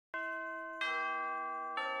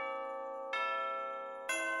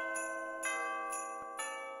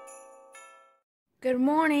Good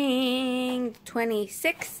morning,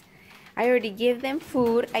 26. I already give them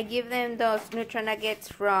food. I give them those Nutri Nuggets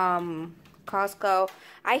from Costco.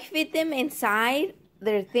 I feed them inside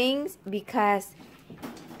their things because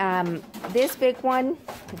this big one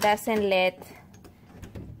doesn't let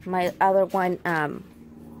my other one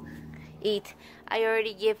eat. I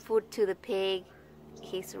already give food to the pig.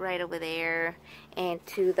 He's right over there. And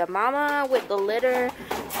to the mama with the litter.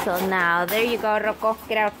 So now, there you go, Rocco.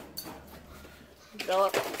 Get out.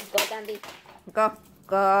 Go, Dandy. Go.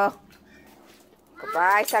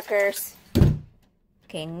 Goodbye, suckers.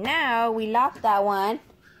 Okay, now we lock that one.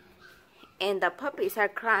 And the puppies are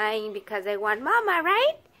crying because they want mama,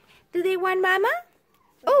 right? Do they want mama?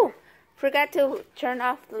 Oh, forgot to turn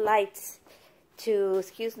off the lights to,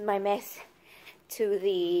 excuse my mess, to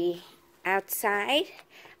the outside.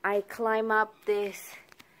 I climb up this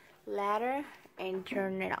ladder and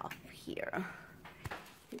turn it off here.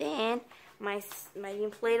 Then my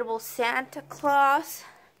inflatable Santa Claus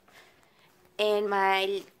and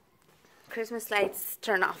my Christmas lights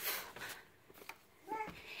turn off.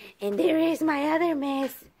 And there is my other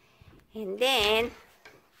mess. And then,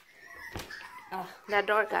 oh, that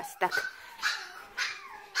door got stuck.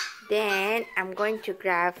 Then I'm going to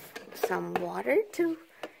grab some water to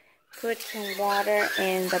put some water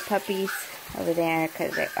in the puppies over there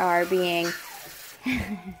because they are being,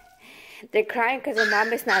 they're crying because their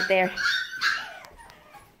mom is not there.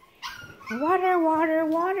 Water, water,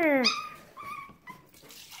 water.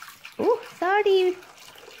 Ooh, sorry.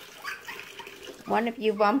 One of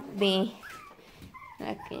you bumped me.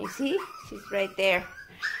 Okay, you see? She's right there.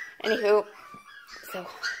 Anywho, so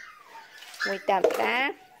we dump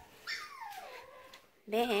that.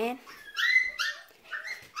 Then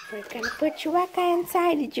we're gonna put Chewbacca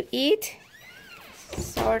inside. Did you eat?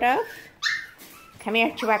 Sort of. Come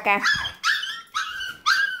here, Chewbacca.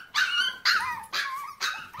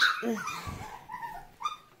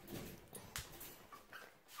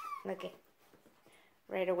 Okay.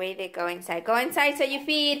 Right away they go inside. Go inside so you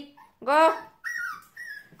feed. Go.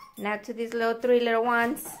 Now to these three little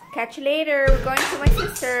ones. Catch you later. We're going to my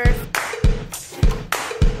sister's.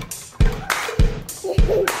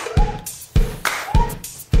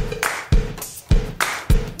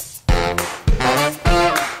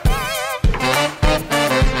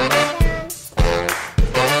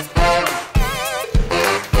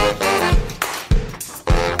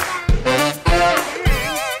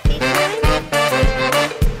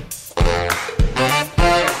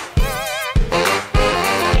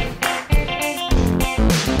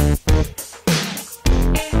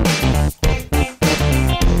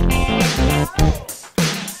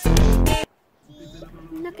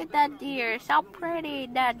 Look at that deer. So pretty,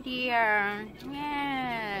 that deer.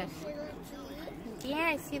 Yes. Yeah,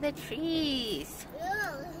 I see the trees.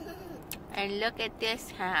 And look at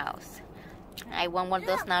this house. I want one of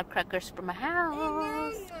those nutcrackers for my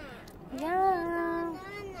house. Yeah.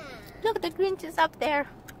 Look, the Grinch is up there.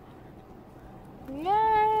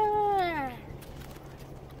 Yeah.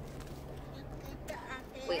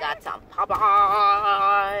 We got some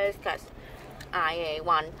Popeyes because I ate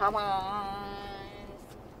one Popeyes.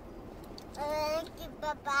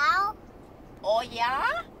 Oh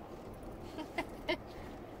yeah?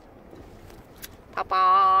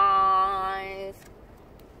 Popeyes.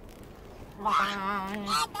 Popeyes.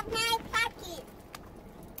 That's my pocket.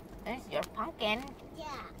 There's your pumpkin. Yeah.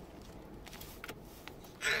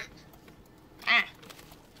 Ah.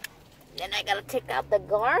 Then I gotta take out the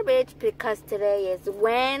garbage because today is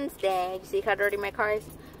Wednesday. You see how dirty my car is?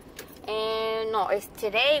 And no, it's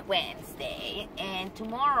today Wednesday. And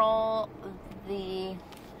tomorrow the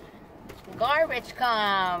garbage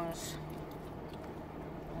comes.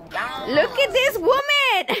 Look at this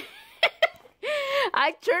woman!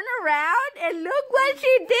 I turn around and look what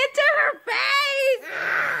she did to her face!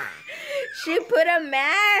 She put a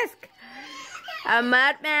mask. A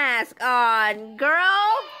mud mask on.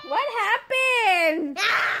 Girl, what happened?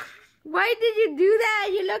 Why did you do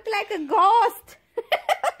that? You look like a ghost.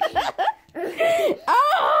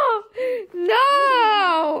 Oh,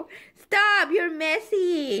 no. Stop, you're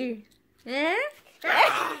messy. Eh?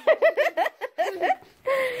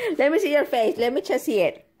 Let me see your face. Let me just see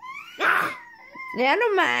it. Yeah,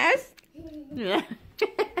 no mask.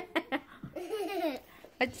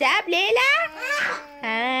 What's up, Leila?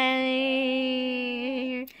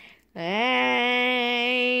 Hi.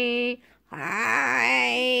 Hi.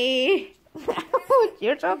 Hi.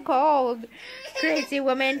 You're so cold. Crazy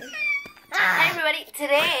woman. Hi, everybody.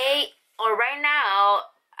 Today, or right now,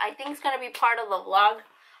 I think it's going to be part of the vlog.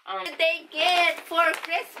 What did they get for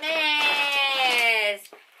Christmas?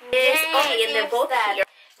 This, okay, and they're both here.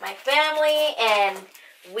 my family, and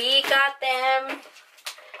we got them.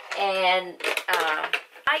 And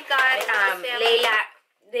I got Layla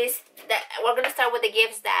this. We're gonna start with the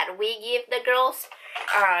gifts that we give the girls.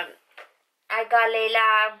 I got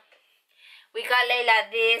Layla. We got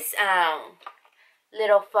Layla this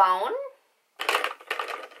little phone.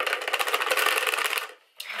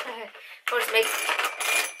 Of course, makes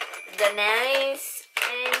the nice,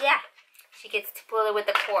 and yeah, she gets to pull it with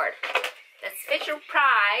the cord. That's Fisher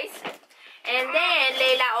Price. And then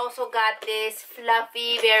Layla also got this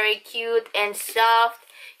fluffy, very cute and soft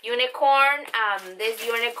unicorn. This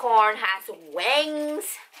unicorn has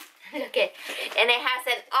wings. Okay, and it has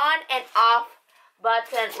an on and off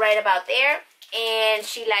button right about there, and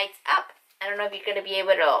she lights up. I don't know if you're gonna be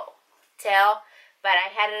able to tell, but I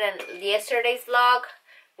had it in yesterday's vlog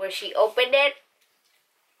where she opened it,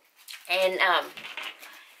 and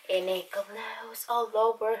it glows all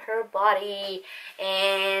over her body,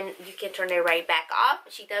 and you can turn it right back off.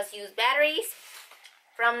 She does use batteries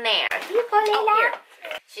from there. Here.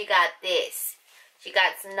 She got this. She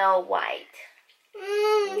got Snow White.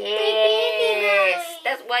 Yes,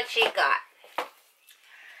 that's what she got.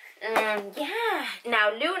 Yeah.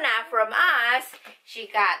 Now Luna from us, she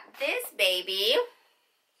got this baby,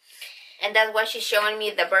 and that's what she's showing me,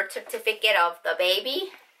 the birth certificate of the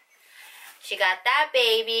baby. She got that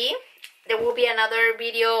baby. There will be another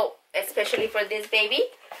video especially for this baby.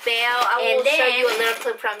 Belle, I will show you a little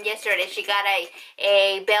clip from yesterday. She got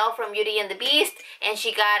a bell from Beauty and the Beast, and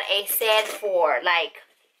she got a set for, like,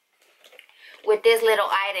 with these little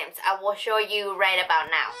items. I will show you right about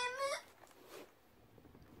now.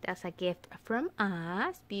 That's a gift from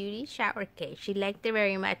us. Beauty shower cake. She liked it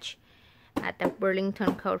very much at the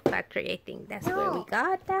Burlington Coat Factory. I think that's where we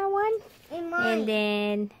got that one. And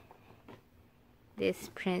then this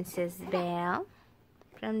Princess Belle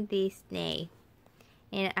from Disney.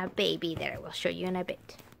 And a baby that I will show you in a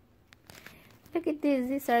bit. Look at this.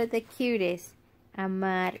 These are the cutest. A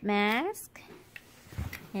mud mask.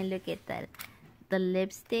 And look at that. The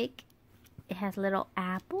lipstick. It has little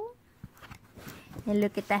apple. And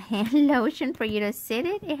look at the hand lotion for you to sit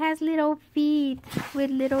it. It has little feet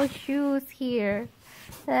with little shoes here.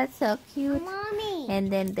 That's so cute. Mommy.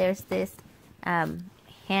 And then there's this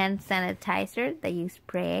hand sanitizer that you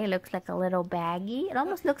spray. It looks like a little baggie. It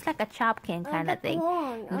almost looks like a Chopkin kind of thing.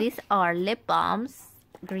 These are lip balms.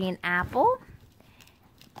 Green apple.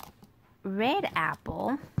 Red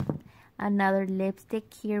apple. Another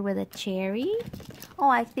lipstick here with a cherry. Oh,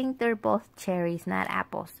 I think they're both cherries, not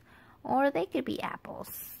apples. Or they could be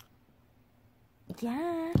apples.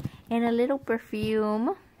 Yeah. And a little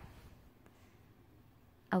perfume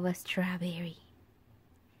of a strawberry.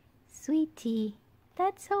 Sweet tea.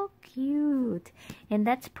 That's so cute. And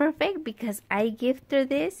that's perfect because I gifted her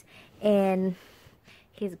this, and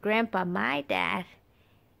his grandpa, my dad,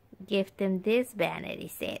 gifted him this vanity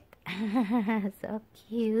set. So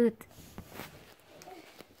cute.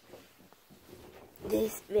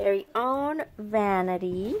 This very own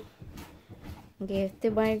vanity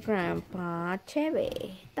gifted by Grandpa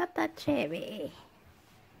Chevy, Tata Chevy.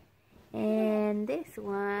 And this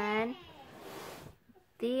one,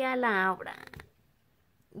 Tia Laura,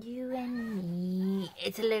 you and me.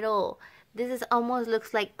 It's a little, this is almost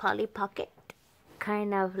looks like Polly Pocket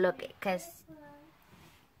kind of look, because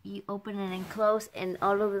you open it and close and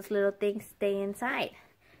all of those little things stay inside.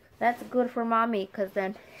 That's good for mommy, because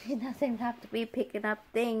then she doesn't have to be picking up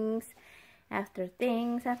things after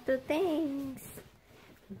things after things.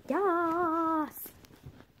 Yes.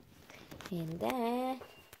 And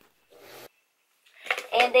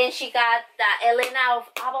then she got the Elena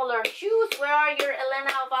of Avalor shoes. Where are your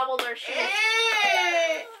Elena of Avalor shoes?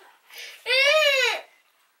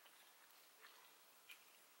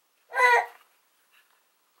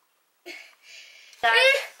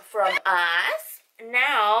 That's from us.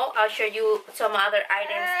 Now I'll show you some other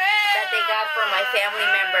items that they got from my family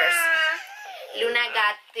members. Luna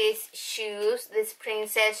got these shoes, these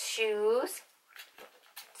princess shoes,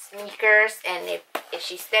 sneakers, and if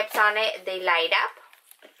she steps on it, they light up.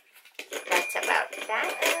 That's about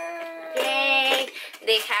that. Yay!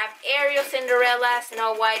 They have Ariel, Cinderella,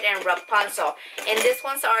 Snow White, and Rapunzel. And these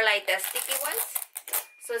ones are like the sticky ones,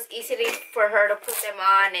 so it's easy for her to put them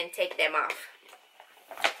on and take them off.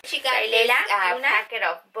 She got a packet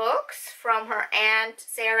of books from her Aunt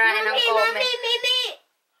Sarah and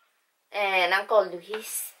Uncle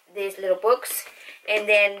Luis. These little books. And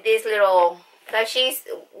then this little plushies.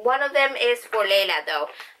 One of them is for Layla though.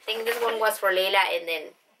 I think this one was for Layla, and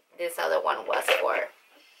then this other one was for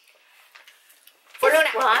Luna.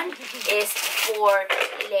 This one is for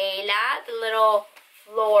Layla. The little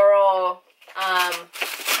floral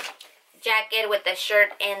jacket with the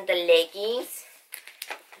shirt and the leggings.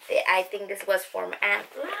 I think this was from Aunt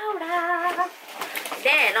Laura.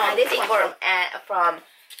 Then, this one from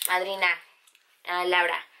Madrina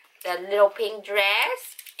Laura. The little pink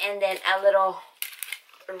dress, and then a little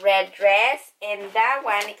red dress, and that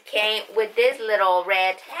one came with this little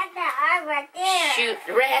red shoe,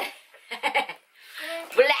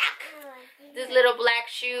 black. This little black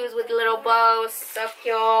shoes with little bows, so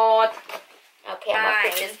cute. Okay, I'm gonna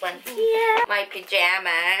put this one here. My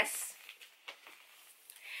pajamas,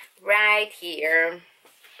 right here.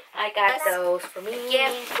 I got those for me.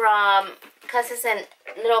 Gift from cousins and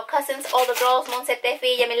little cousins, all the girls, Monse,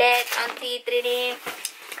 Tefi, Yamilet, Auntie, Trini,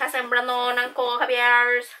 cousin Brandon, Uncle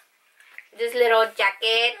Javier's. This little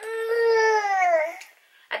jacket.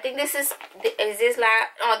 I think this is this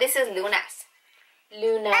this is Luna's.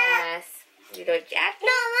 Luna's little jacket.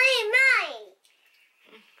 No, mine.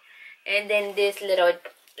 And then this little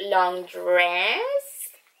long dress.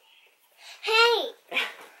 Hey.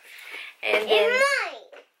 And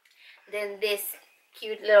then this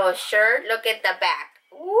cute little shirt. Look at the back.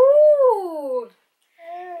 Ooh.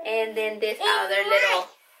 And then this other little,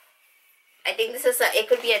 I think this is it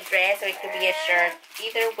could be a dress or it could be a shirt.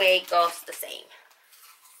 Either way goes the same.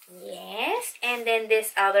 Yes. And then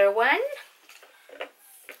this other one.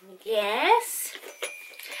 Yes.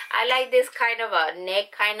 I like this kind of a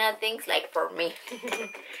neck kind of things, like for me.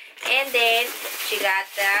 And then she got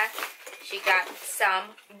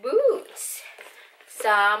some boots.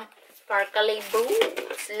 Some sparkly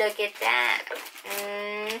boots. Look at that.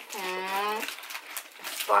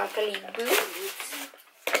 Sparkly boots.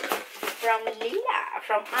 From Lila.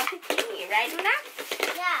 From Auntie Kitty. Right, Luna?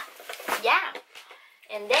 Yeah. Yeah.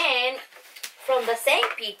 And then, from the same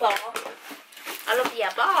people, all of the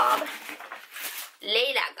above,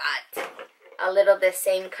 Layla got a little the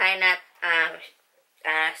same kind of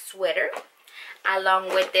sweater, along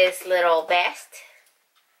with this little vest,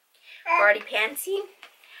 party pantsy,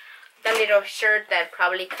 the little shirt that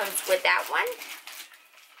probably comes with that one,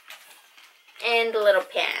 and the little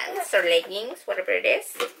pants or leggings, whatever it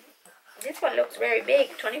is. This one looks very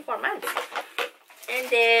big, 24 months. And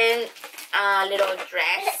then a little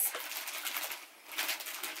dress,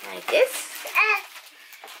 like this.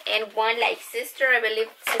 And one like sister, I believe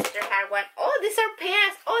sister had one. Oh, these are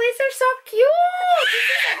pants. Oh, these are so cute. This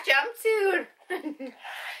is a jumpsuit.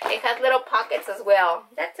 It has little pockets as well.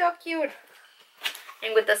 That's so cute.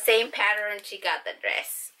 And with the same pattern, she got the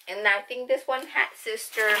dress. And I think this one had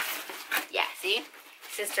sister. Yeah, see?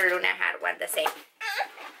 Sister Luna had one the same.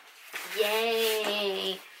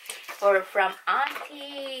 Yay. Or from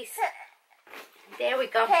aunties. There we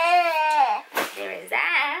go. There is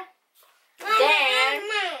that. Then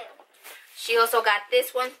she also got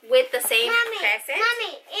this one with the same present.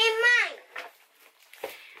 Mommy, in mine.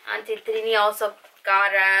 Auntie Trini also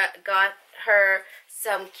got her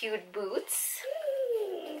some cute boots.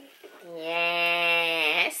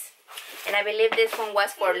 Yes. And I believe this one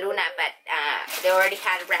was for Luna, but they already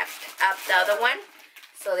had wrapped up the other one,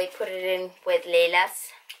 so they put it in with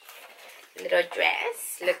Layla's little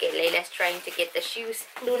dress. Look at Layla's trying to get the shoes.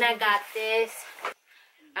 Luna got this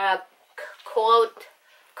coat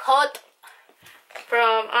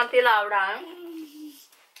from Auntie Laura.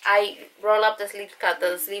 I roll up the sleeves because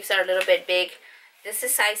the sleeves are a little bit big. This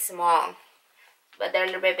is size small, but they're a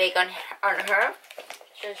little bit big on her.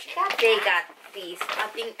 So they got these.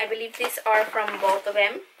 I believe these are from both of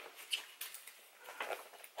them.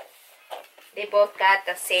 They both got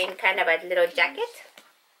the same kind of a little jacket,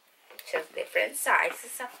 just different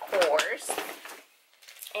sizes, of course.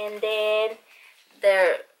 And then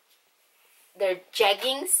their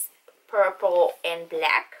jeggings, purple and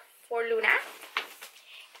black for Luna,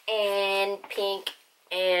 and pink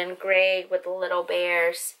and gray with little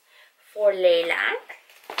bears for Layla.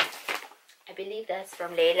 I believe that's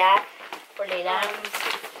from Layla. For Layla,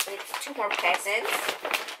 it's two more presents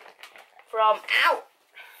from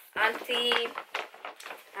Auntie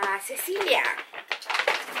Cecilia.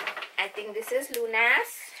 I think this is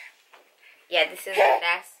Luna's. Yeah, this is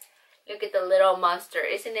Luna's. Look at the little monster.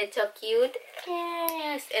 Isn't it so cute?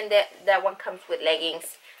 Yes. And that one comes with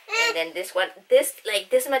leggings. And then this one, this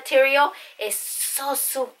material is so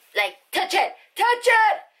like, touch it,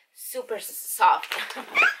 super soft.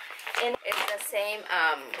 And it's the same,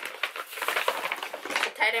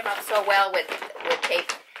 you tie them up so well with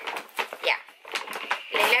tape. Yeah.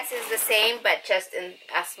 Layla's is the same, but just in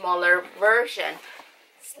a smaller version.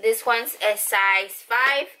 This one's a size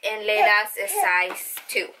 5 and Layla's is size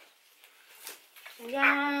 2.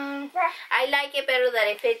 Yeah, I like it better that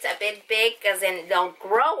if it's a bit big, because then they'll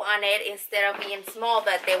grow on it instead of being small,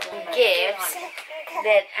 but they will gifts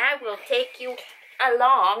that I will take you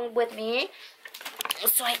along with me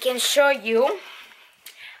so I can show you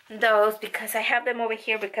those, because I have them over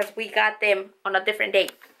here because we got them on a different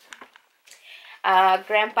date.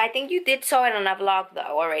 Grandpa, I think you did saw it on a vlog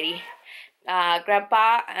though already.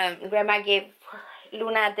 Grandma gave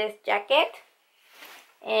Luna this jacket,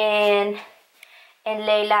 and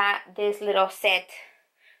Layla this little set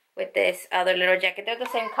with this other little jacket. They're the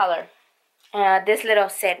same color. This little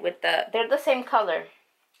set with they're the same color.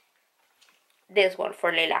 This one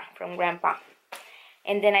for Layla from Grandpa.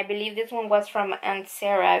 And then I believe this one was from Aunt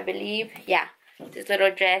Sarah, I believe. Yeah, this little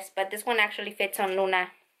dress. But this one actually fits on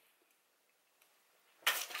Luna.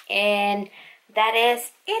 And that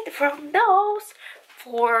is it from those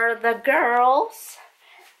for the girls.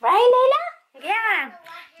 Right, Layla? Yeah.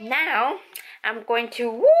 Now, I'm going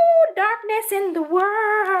to darkness in the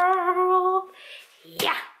world.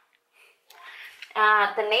 Yeah.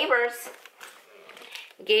 The neighbors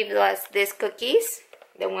gave us these cookies.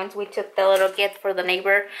 The ones we took the little gift for the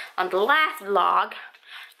neighbor on the last vlog.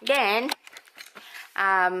 Then,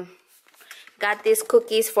 got these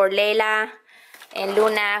cookies for Layla and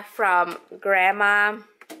Luna from Grandma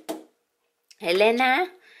Helena.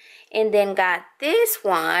 And then got this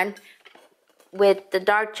one with the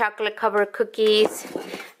dark chocolate covered cookies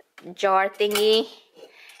jar thingy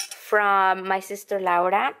from my sister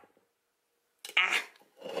Laura.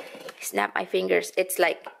 Snap my fingers. It's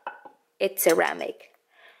like, it's ceramic.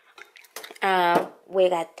 We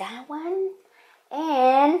got that one.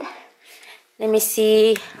 And let me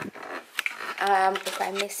see if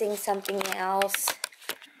I'm missing something else.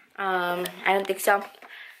 I don't think so.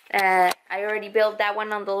 I already built that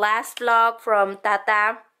one on the last vlog from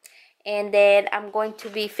Tata. And then I'm going to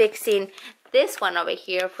be fixing this one over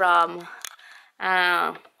here from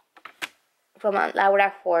Aunt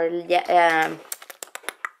Laura for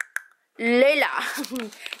Layla.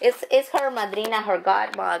 It's her madrina, her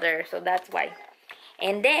godmother, so that's why.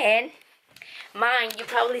 And then mine, you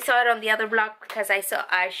probably saw it on the other vlog because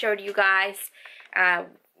I showed you guys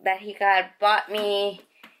that he bought me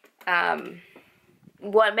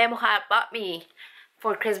what Memo had bought me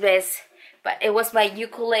for Christmas. But it was my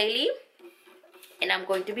ukulele, and I'm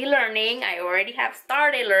going to be learning. I already have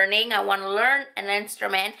started learning. I want to learn an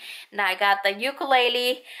instrument. Now I got the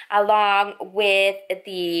ukulele along with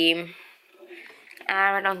the,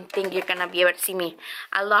 I don't think you're gonna be able to see me,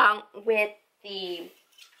 along with the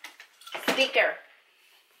speaker.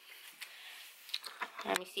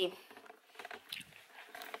 Let me see.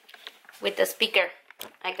 With the speaker.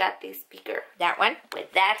 I got the speaker. That one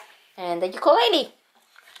with that and the ukulele.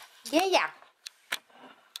 Yeah.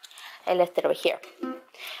 I left it over here.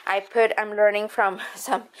 I'm learning from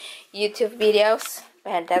some YouTube videos,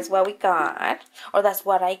 and that's what we got, or that's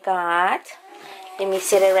what I got. Let me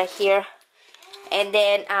set it right here. And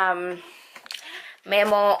then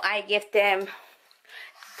Memo, I give them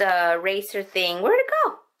the razor thing. Where'd it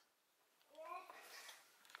go?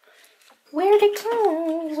 Where'd it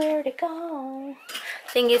go? Where'd it go?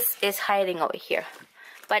 Thing is hiding over here.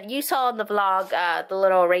 But you saw in the vlog the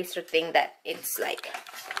little eraser thing that it's like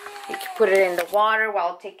you can put it in the water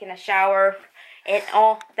while taking a shower and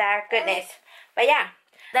all that goodness. But yeah,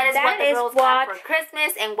 that is what the girls got for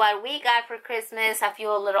Christmas and what we got for Christmas. A few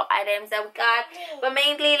little items that we got. But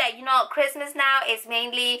mainly, like, you know, Christmas now is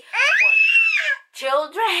mainly for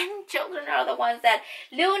children. Children are the ones that...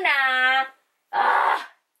 Luna!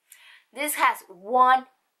 This has 1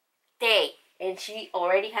 day. And she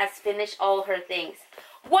already has finished all her things.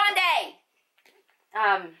 1 day!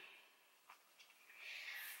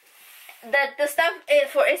 The stuff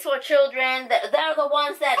is for children. They're the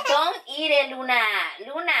ones that don't eat it, Luna.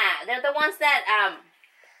 They're the ones that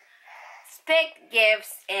pick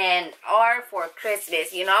gifts and are for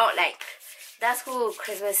Christmas, you know? Like, that's who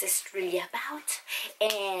Christmas is really about.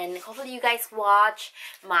 And hopefully you guys watch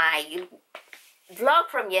my vlog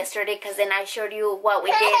from yesterday, because then I showed you what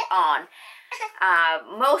we did on.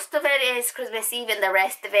 Most of it is Christmas Eve and the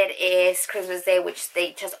rest of it is Christmas Day, which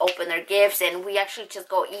they just open their gifts, and we actually just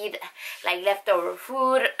go eat like leftover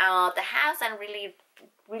food at the house and really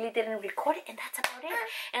didn't record it, and that's about it.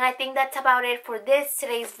 And I think that's about it for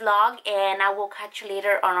today's vlog, and I will catch you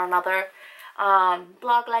later on another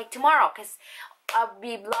vlog like tomorrow, because I'll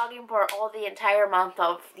be vlogging for all the entire month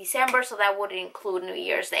of December, so that would include New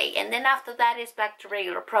Year's Day. And then after that is back to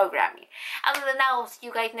regular programming. Other than that, I'll see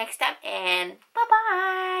you guys next time, and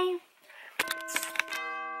bye-bye!